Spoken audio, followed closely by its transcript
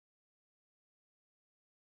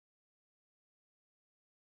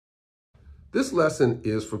This lesson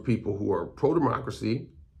is for people who are pro-democracy,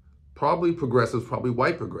 probably progressives, probably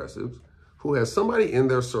white progressives, who has somebody in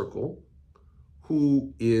their circle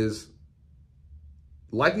who is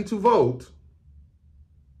likely to vote,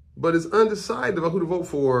 but is undecided about who to vote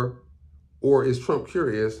for, or is Trump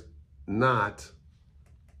curious, not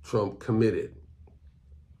Trump committed.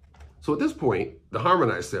 So at this point, the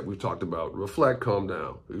harmonize step we've talked about, reflect, calm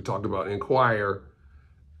down. We've talked about inquire,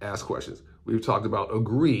 ask questions. We've talked about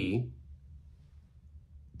agree,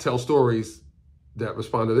 tell stories that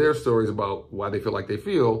respond to their stories about why they feel like they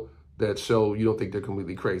feel, that show you don't think they're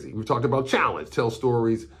completely crazy. We've talked about challenge, tell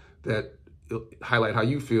stories that highlight how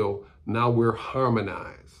you feel. Now we're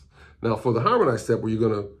harmonize. Now for the harmonize step, where you're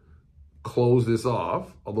going to close this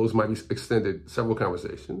off, although this might be extended several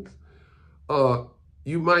conversations,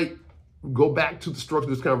 you might go back to the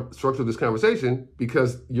structure of this conversation,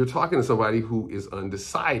 because you're talking to somebody who is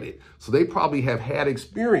undecided. So they probably have had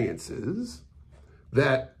experiences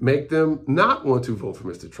that make them not want to vote for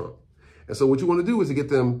Mr. Trump. And so what you want to do is to get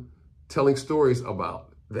them telling stories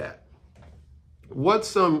about that. What's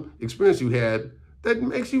some experience you had that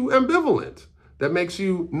makes you ambivalent, that makes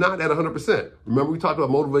you not at 100%? Remember, we talked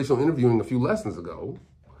about motivational interviewing a few lessons ago.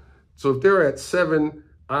 So if they're at 7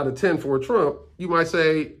 out of 10 for Trump, you might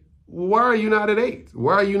say, well, why are you not at 8?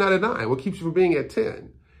 Why are you not at 9? What keeps you from being at 10?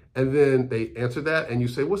 And then they answer that, and you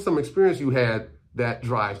say, what's some experience you had that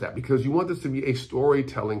drives that? Because you want this to be a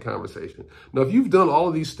storytelling conversation. Now, if you've done all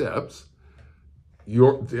of these steps,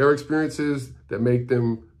 their experiences that make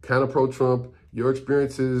them kind of pro-Trump, your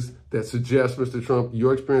experiences that suggest Mr. Trump,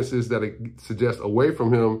 your experiences that suggest away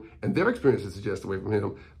from him, and their experiences suggest away from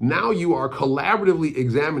him, now you are collaboratively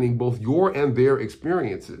examining both your and their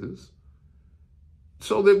experiences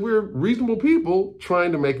so that we're reasonable people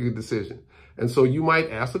trying to make a decision. And so you might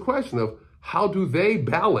ask the question of, how do they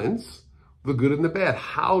balance the good and the bad?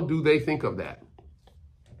 How do they think of that?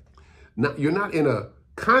 Now, you're not in a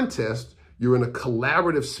contest, you're in a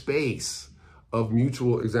collaborative space of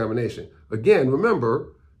mutual examination. Again,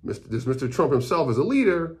 remember, there's Mr. Trump himself as a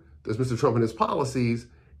leader, there's Mr. Trump and his policies,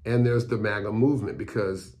 and there's the MAGA movement,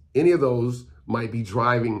 because any of those might be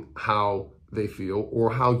driving how they feel or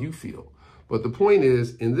how you feel. But the point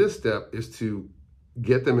is, in this step, is to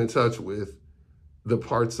get them in touch with the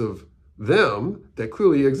parts of them that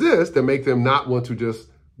clearly exist that make them not want to just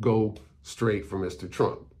go straight for Mr.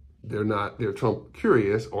 Trump. They're Trump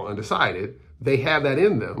curious or undecided. They have that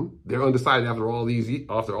in them. They're undecided after all these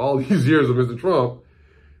years of Mr. Trump.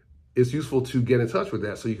 It's useful to get in touch with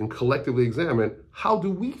that so you can collectively examine, how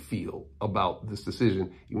do we feel about this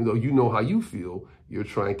decision? Even though you know how you feel, you're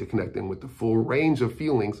trying to connect them with the full range of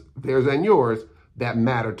feelings, theirs and yours, that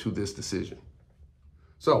matter to this decision.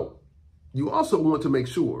 So you also want to make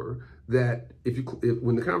sure that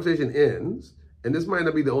when the conversation ends, and this might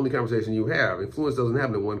not be the only conversation you have, influence doesn't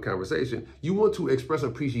happen in one conversation, you want to express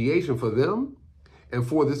appreciation for them and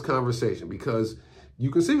for this conversation, because you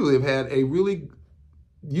conceivably have had a really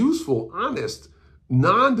useful, honest,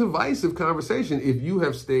 non-divisive conversation if you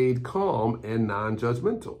have stayed calm and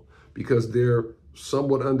non-judgmental, because they're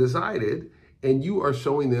somewhat undecided and you are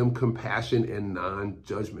showing them compassion and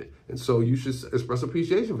non-judgment. And so you should express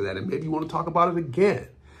appreciation for that. And maybe you want to talk about it again.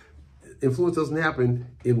 Influence doesn't happen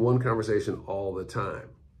in one conversation all the time.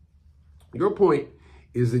 Your point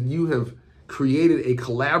is that you have created a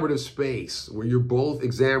collaborative space where you're both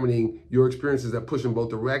examining your experiences that push in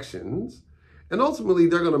both directions. And ultimately,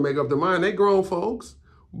 they're going to make up their mind. They're grown folks,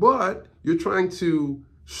 but you're trying to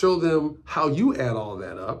show them how you add all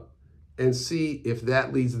that up and see if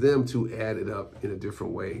that leads them to add it up in a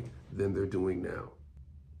different way than they're doing now.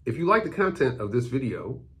 If you like the content of this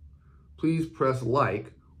video, please press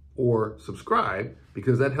like or subscribe,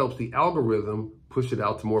 because that helps the algorithm push it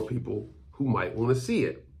out to more people who might want to see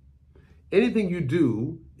it. Anything you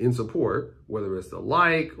do in support, whether it's a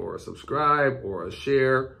like or a subscribe or a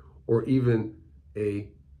share or even a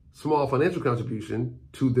small financial contribution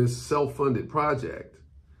to this self-funded project,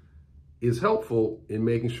 is helpful in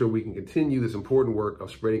making sure we can continue this important work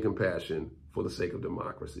of spreading compassion for the sake of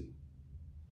democracy.